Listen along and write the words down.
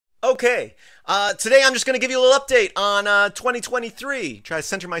Okay, today I'm just going to give you a little update on 2023. Try to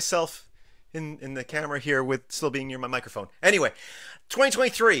center myself in the camera here with still being near my microphone. Anyway,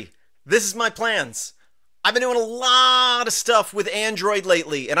 2023, this is my plans. I've been doing a lot of stuff with Android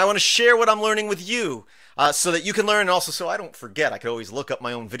lately, and I want to share what I'm learning with you so that you can learn, and also so I don't forget. I could always look up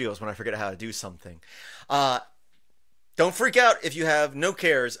my own videos when I forget how to do something. Don't freak out if you have no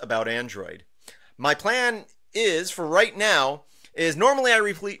cares about Android. My plan is, for right now, is normally I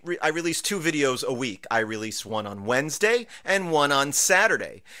release 2 videos a week. I release one on Wednesday and one on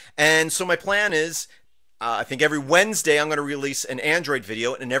Saturday. And so my plan is, I think every Wednesday I'm going to release an Android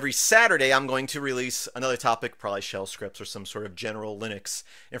video, and every Saturday I'm going to release another topic, probably shell scripts or some sort of general Linux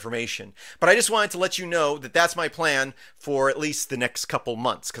information. But I just wanted to let you know that that's my plan for at least the next couple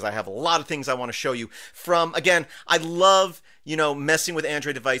months, because I have a lot of things I want to show you. Again, I love, messing with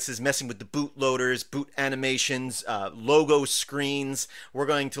Android devices, messing with the bootloaders, boot animations, logo screens. We're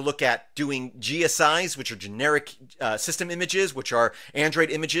going to look at doing GSIs, which are generic system images, which are Android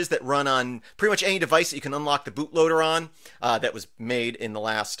images that run on pretty much any device that you can unlock the bootloader on, that was made in the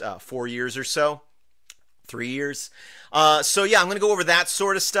last 4 years or so. 3 years. So yeah, I'm going to go over that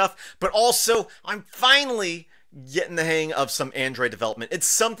sort of stuff, but also I'm finally getting the hang of some Android development. It's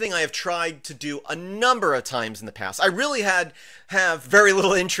something I have tried to do a number of times in the past. I really have very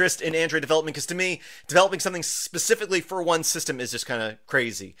little interest in Android development because, to me, developing something specifically for one system is just kind of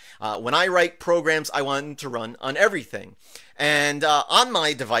crazy. When I write programs, I want them to run on everything. And on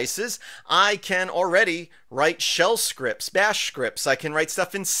my devices, I can already write shell scripts, bash scripts. I can write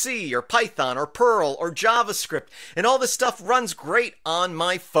stuff in C or Python or Perl or JavaScript. And all this stuff runs great on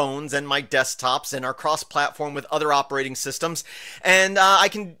my phones and my desktops and are cross-platform with other operating systems. And I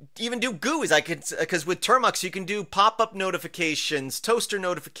can even do GUIs. Because with Termux, you can do pop-up notifications, toaster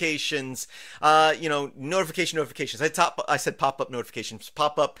notifications, notifications. I said pop-up notifications,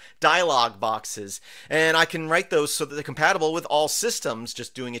 pop-up dialog boxes. And I can write those so that they're compatible with all systems,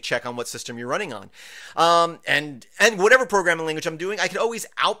 just doing a check on what system you're running on. And whatever programming language I'm doing, I can always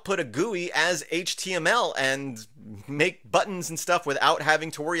output a GUI as HTML and make buttons and stuff without having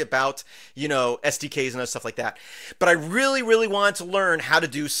to worry about, SDKs and other stuff like that. But I really, really wanted to learn how to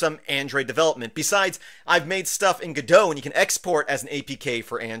do some Android development. Besides, I've made stuff in Godot, and you can export as an APK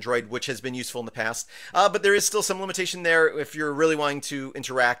for Android, which has been useful in the past. But there is still some limitation there if you're really wanting to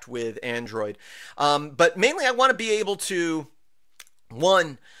interact with Android. But mainly I want to be able to,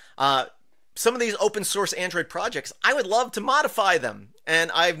 some of these open source Android projects, I would love to modify them.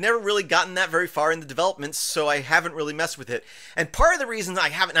 And I've never really gotten that very far in the development, so I haven't really messed with it. And part of the reason I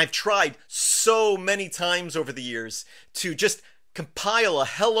haven't, I've tried so many times over the years to just compile a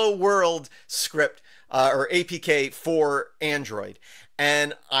Hello World script or APK for Android.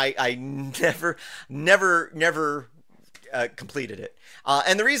 And I never completed it.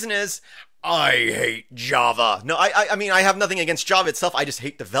 And the reason is, I hate Java. No, I mean, I have nothing against Java itself. I just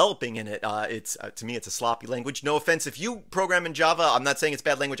hate developing in it. To me, it's a sloppy language. No offense if you program in Java. I'm not saying it's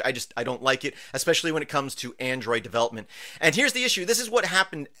bad language. I don't like it, especially when it comes to Android development. And here's the issue. This is what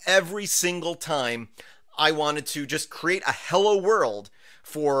happened every single time I wanted to just create a Hello World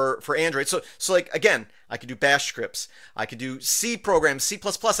for Android. So like, again, I could do bash scripts. I could do C programs, C++.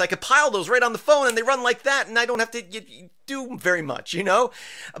 I could pile those right on the phone and they run like that, and I don't have to do very much,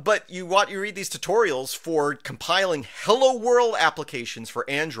 But you read these tutorials for compiling Hello World applications for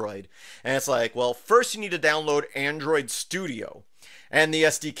Android, and it's like, well, first you need to download Android Studio and the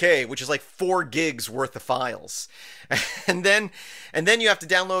SDK, which is like 4 gigs worth of files. And then you have to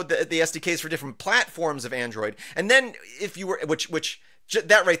download the SDKs for different platforms of Android. And then if you were,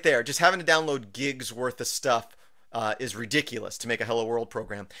 that right there, just having to download gigs worth of stuff is ridiculous to make a Hello World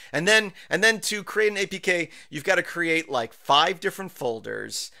program. And then to create an APK, you've got to create like 5 different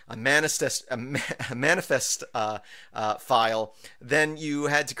folders, a manifest file. Then you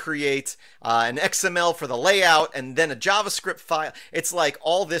had to create an XML for the layout, and then a JavaScript file. It's like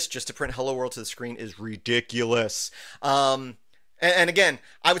all this just to print Hello World to the screen is ridiculous. And again,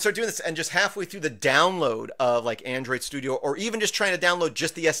 I would start doing this, and just halfway through the download of like Android Studio, or even just trying to download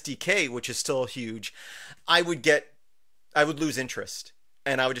just the SDK, which is still huge, I would lose interest.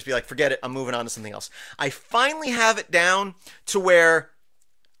 And I would just be like, forget it, I'm moving on to something else. I finally have it down to where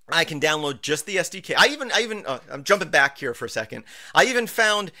I can download just the SDK. I'm jumping back here for a second. I even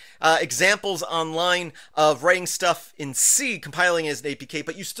found examples online of writing stuff in C, compiling as an APK,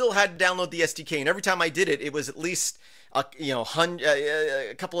 but you still had to download the SDK. And every time I did it, it was at least a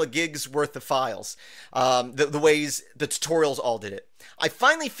couple of gigs worth of files. The ways the tutorials all did it. I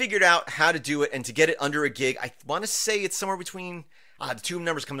finally figured out how to do it and to get it under a gig. I want to say it's somewhere between The two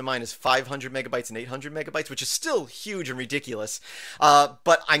numbers come to mind is 500 megabytes and 800 megabytes, which is still huge and ridiculous.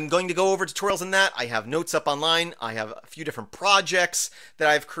 But I'm going to go over tutorials on that. I have notes up online. I have a few different projects that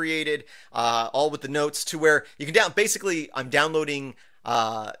I've created, all with the notes to where you can basically, I'm downloading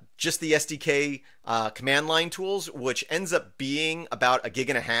just the SDK command line tools, which ends up being about 1.5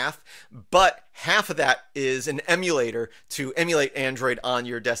 gigs, but half of that is an emulator to emulate Android on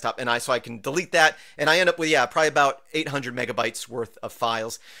your desktop, and so I can delete that, and I end up with probably about 800 megabytes worth of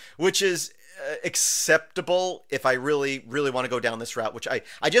files, which is acceptable if I really want to go down this route, which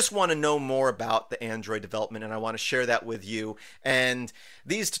I just want to know more about the Android development, and I want to share that with you. And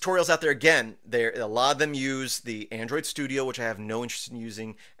these tutorials out there, again, a lot of them use the Android Studio, which I have no interest in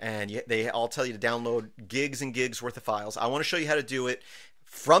using, and they all tell you to download gigs and gigs worth of files. I want to show you how to do it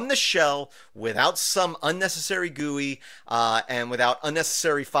from the shell without some unnecessary GUI and without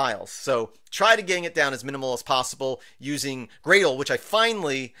unnecessary files. So try to getting it down as minimal as possible using Gradle, which I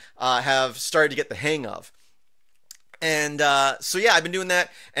finally have started to get the hang of. And so yeah, I've been doing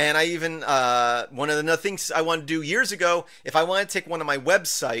that. And I even, one of the things I wanted to do years ago, if I wanted to take one of my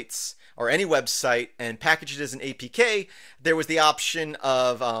websites or any website and package it as an APK, there was the option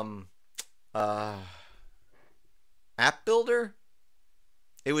of App Builder.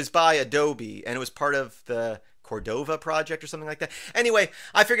 It was by Adobe, and it was part of the Cordova project or something like that. Anyway,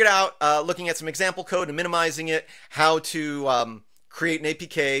 I figured out, looking at some example code and minimizing it, how to create an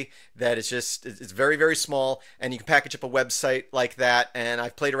APK that is it's very, very small, and you can package up a website like that. And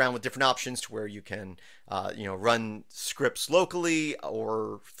I've played around with different options to where you can, run scripts locally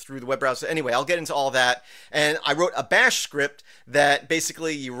or through the web browser. Anyway, I'll get into all that. And I wrote a bash script that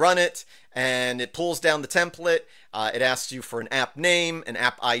basically you run it, and it pulls down the template. It asks you for an app name, an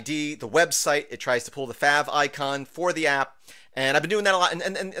app ID, the website. It tries to pull the fav icon for the app. And I've been doing that a lot.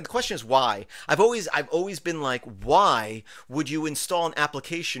 And the question is why? I've always been like, why would you install an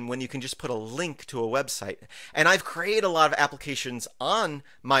application when you can just put a link to a website? And I've created a lot of applications on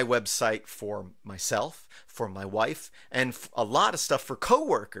my website for myself, for my wife, and a lot of stuff for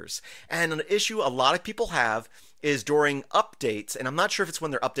coworkers. And an issue a lot of people have is during updates, and I'm not sure if it's when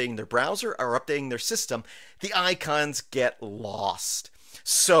they're updating their browser or updating their system, the icons get lost.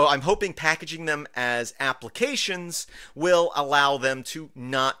 So I'm hoping packaging them as applications will allow them to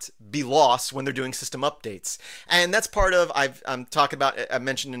not be lost when they're doing system updates. And that's part of, I'm talking about, I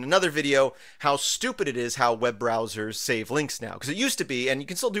mentioned in another video, how stupid it is how web browsers save links now. Because it used to be, and you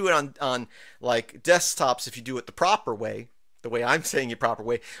can still do it on like desktops if you do it the proper way, the way I'm saying it proper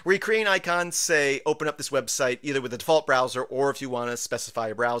way, where you create an icon, say, open up this website either with the default browser or if you want to specify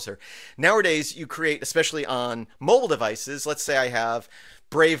a browser. Nowadays, you create, especially on mobile devices, let's say I have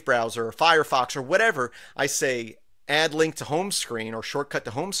Brave browser or Firefox or whatever, I say add link to home screen or shortcut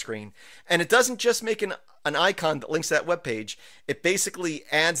to home screen, and it doesn't just make an icon that links to that web page. It basically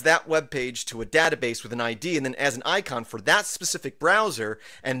adds that web page to a database with an ID and then as an icon for that specific browser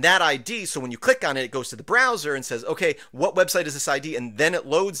and that ID. So when you click on it, it goes to the browser and says, okay, what website is this ID? And then it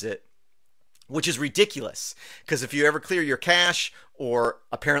loads it, which is ridiculous. Because if you ever clear your cache or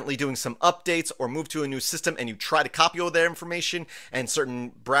apparently doing some updates or move to a new system and you try to copy all that information, and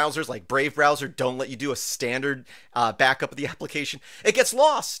certain browsers like Brave browser don't let you do a standard backup of the application, it gets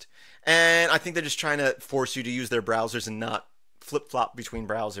lost. And I think they're just trying to force you to use their browsers and not flip-flop between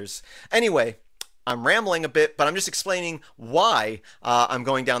browsers. Anyway, I'm rambling a bit, but I'm just explaining why I'm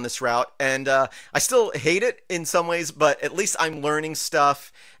going down this route. And I still hate it in some ways, but at least I'm learning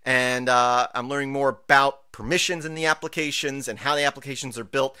stuff, and I'm learning more about permissions in the applications and how the applications are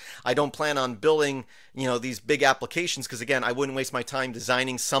built. I don't plan on building, these big applications because, again, I wouldn't waste my time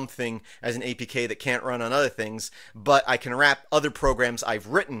designing something as an APK that can't run on other things, but I can wrap other programs I've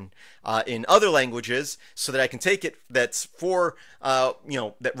written in other languages so that I can take it that's for,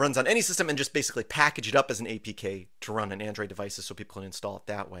 that runs on any system and just basically package it up as an APK to run on Android devices so people can install it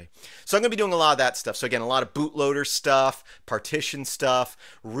that way. So I'm going to be doing a lot of that stuff. So again, a lot of bootloader stuff, partition stuff,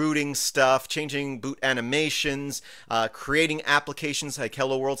 rooting stuff, changing boot animations, creating applications like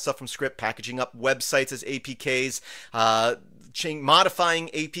Hello World stuff from script, packaging up websites as APKs, modifying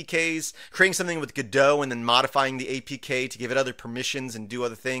APKs, creating something with Godot and then modifying the APK to give it other permissions and do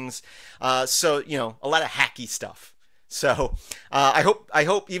other things. So, a lot of hacky stuff. So I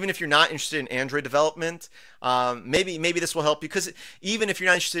hope even if you're not interested in Android development, maybe this will help you, because even if you're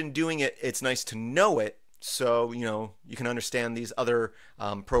not interested in doing it, it's nice to know it. So, you can understand these other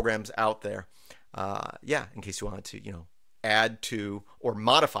programs out there. In case you wanted to, add to or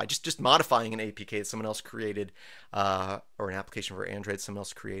modify, just modifying an APK that someone else created, or an application for Android someone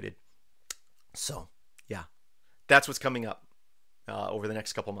else created. So, yeah, that's what's coming up. over the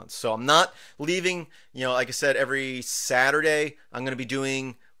next couple months. So I'm not leaving, like I said, every Saturday I'm going to be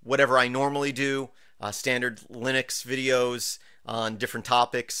doing whatever I normally do, standard Linux videos on different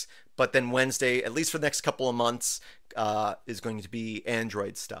topics. But then Wednesday, at least for the next couple of months, is going to be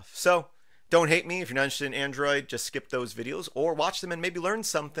Android stuff. So don't hate me if you're not interested in Android. Just skip those videos or watch them and maybe learn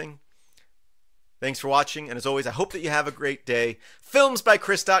something. Thanks for watching, and as always, I hope that you have a great day.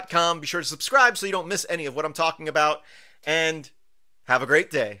 Filmsbychris.com. Be sure to subscribe so you don't miss any of what I'm talking about, and have a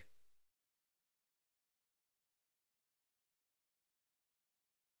great day.